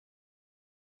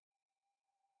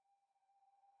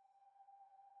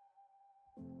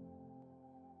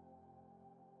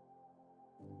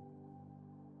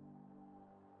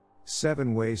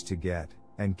7 ways to get,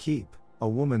 and keep, a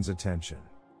woman's attention.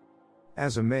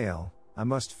 As a male, I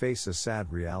must face a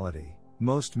sad reality: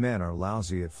 most men are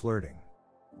lousy at flirting.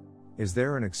 Is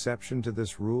there an exception to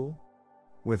this rule?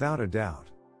 Without a doubt.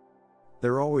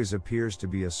 There always appears to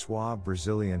be a suave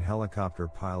Brazilian helicopter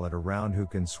pilot around who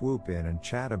can swoop in and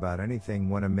chat about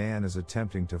anything when a man is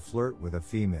attempting to flirt with a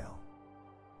female.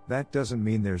 That doesn't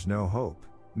mean there's no hope,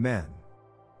 men.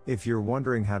 If you're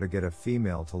wondering how to get a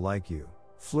female to like you,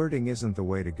 flirting isn't the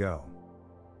way to go.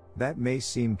 That may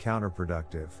seem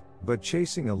counterproductive, but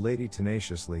chasing a lady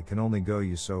tenaciously can only go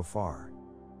you so far.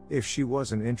 If she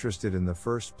wasn't interested in the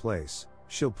first place,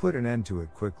 she'll put an end to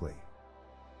it quickly.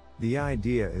 The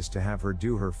idea is to have her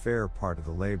do her fair part of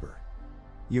the labor.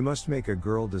 You must make a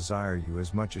girl desire you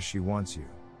as much as she wants you.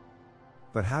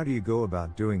 But how do you go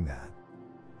about doing that?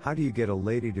 How do you get a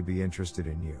lady to be interested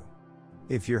in you?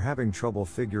 If you're having trouble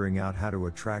figuring out how to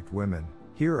attract women,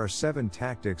 here are 7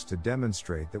 tactics to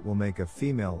demonstrate that will make a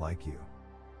female like you.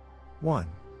 1.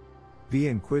 Be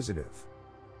inquisitive.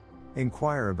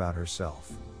 Inquire about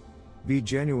herself. Be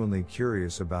genuinely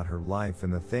curious about her life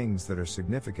and the things that are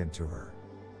significant to her.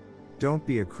 Don't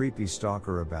be a creepy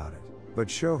stalker about it, but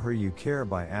show her you care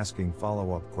by asking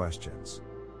follow-up questions.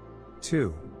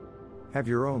 2. Have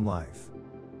your own life.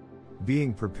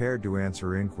 Being prepared to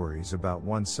answer inquiries about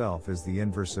oneself is the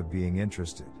inverse of being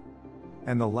interested.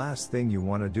 And the last thing you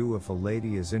want to do if a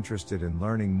lady is interested in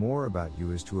learning more about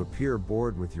you is to appear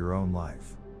bored with your own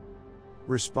life.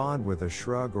 Respond with a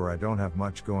shrug or "I don't have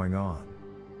much going on."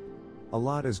 A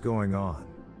lot is going on.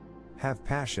 Have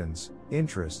passions,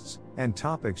 interests, and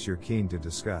topics you're keen to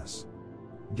discuss.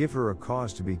 Give her a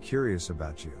cause to be curious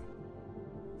about you.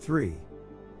 3.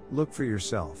 Look for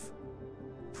yourself.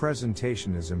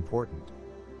 Presentation is important.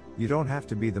 You don't have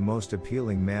to be the most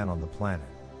appealing man on the planet.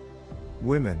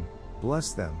 Women,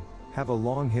 bless them, have a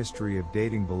long history of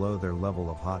dating below their level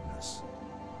of hotness.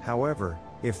 However,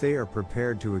 if they are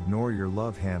prepared to ignore your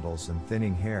love handles and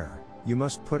thinning hair, you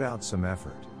must put out some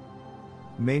effort.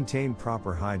 Maintain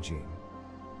proper hygiene.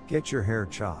 Get your hair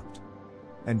chopped.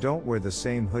 And don't wear the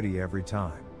same hoodie every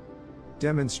time.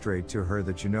 Demonstrate to her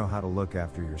that you know how to look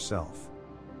after yourself.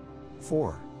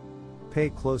 4. Pay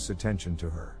close attention to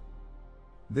her.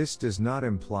 This does not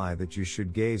imply that you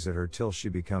should gaze at her till she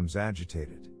becomes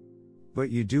agitated. But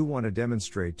you do want to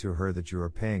demonstrate to her that you are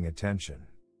paying attention.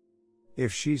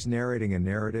 If she's narrating a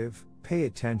narrative, pay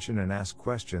attention and ask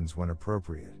questions when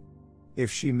appropriate. If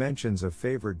she mentions a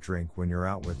favorite drink when you're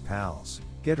out with pals,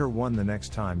 get her one the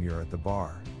next time you're at the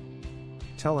bar.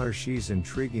 Tell her she's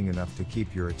intriguing enough to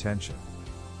keep your attention.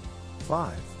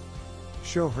 5.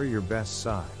 Show her your best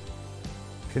side.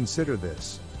 Consider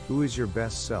this: who is your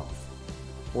best self?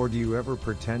 Or do you ever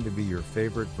pretend to be your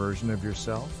favorite version of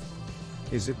yourself?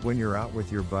 Is it when you're out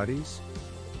with your buddies?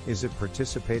 Is it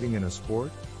participating in a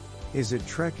sport? Is it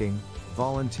trekking,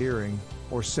 volunteering,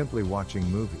 or simply watching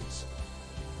movies?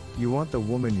 You want the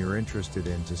woman you're interested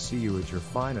in to see you at your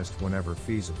finest whenever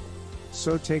feasible.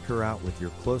 So take her out with your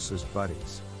closest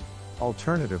buddies.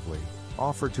 Alternatively,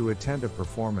 offer to attend a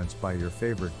performance by your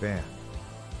favorite band.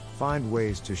 Find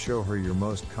ways to show her your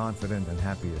most confident and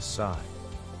happiest side.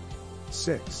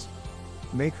 6.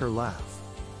 Make her laugh.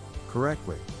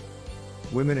 Correctly.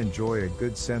 Women enjoy a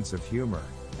good sense of humor,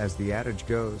 as the adage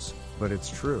goes, but it's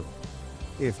true.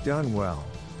 If done well,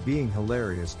 being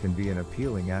hilarious can be an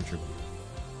appealing attribute.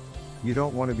 You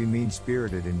don't want to be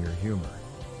mean-spirited in your humor.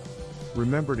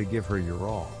 Remember to give her your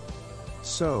all.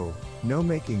 So, no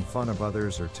making fun of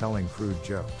others or telling crude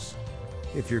jokes.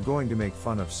 If you're going to make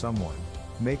fun of someone,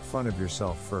 make fun of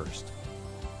yourself first.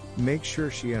 Make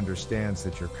sure she understands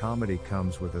that your comedy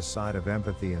comes with a side of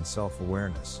empathy and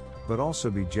self-awareness, but also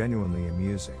be genuinely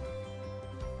amusing.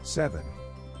 7.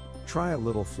 Try a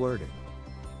little flirting.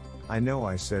 I know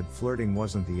I said flirting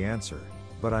wasn't the answer,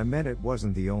 but I meant it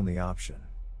wasn't the only option.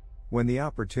 When the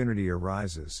opportunity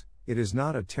arises, it is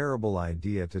not a terrible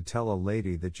idea to tell a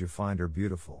lady that you find her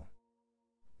beautiful.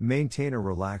 Maintain a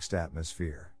relaxed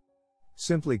atmosphere.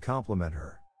 Simply compliment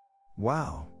her.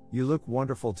 "Wow, you look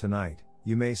wonderful tonight,"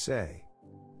 you may say.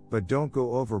 But don't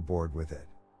go overboard with it.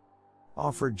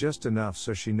 Offer just enough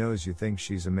so she knows you think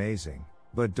she's amazing,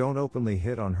 but don't openly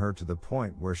hit on her to the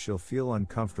point where she'll feel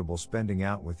uncomfortable spending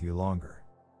out with you longer.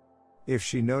 If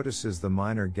she notices the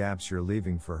minor gaps you're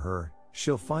leaving for her,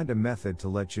 she'll find a method to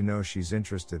let you know she's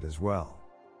interested as well.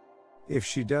 If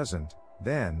she doesn't,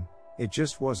 then, it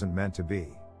just wasn't meant to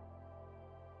be.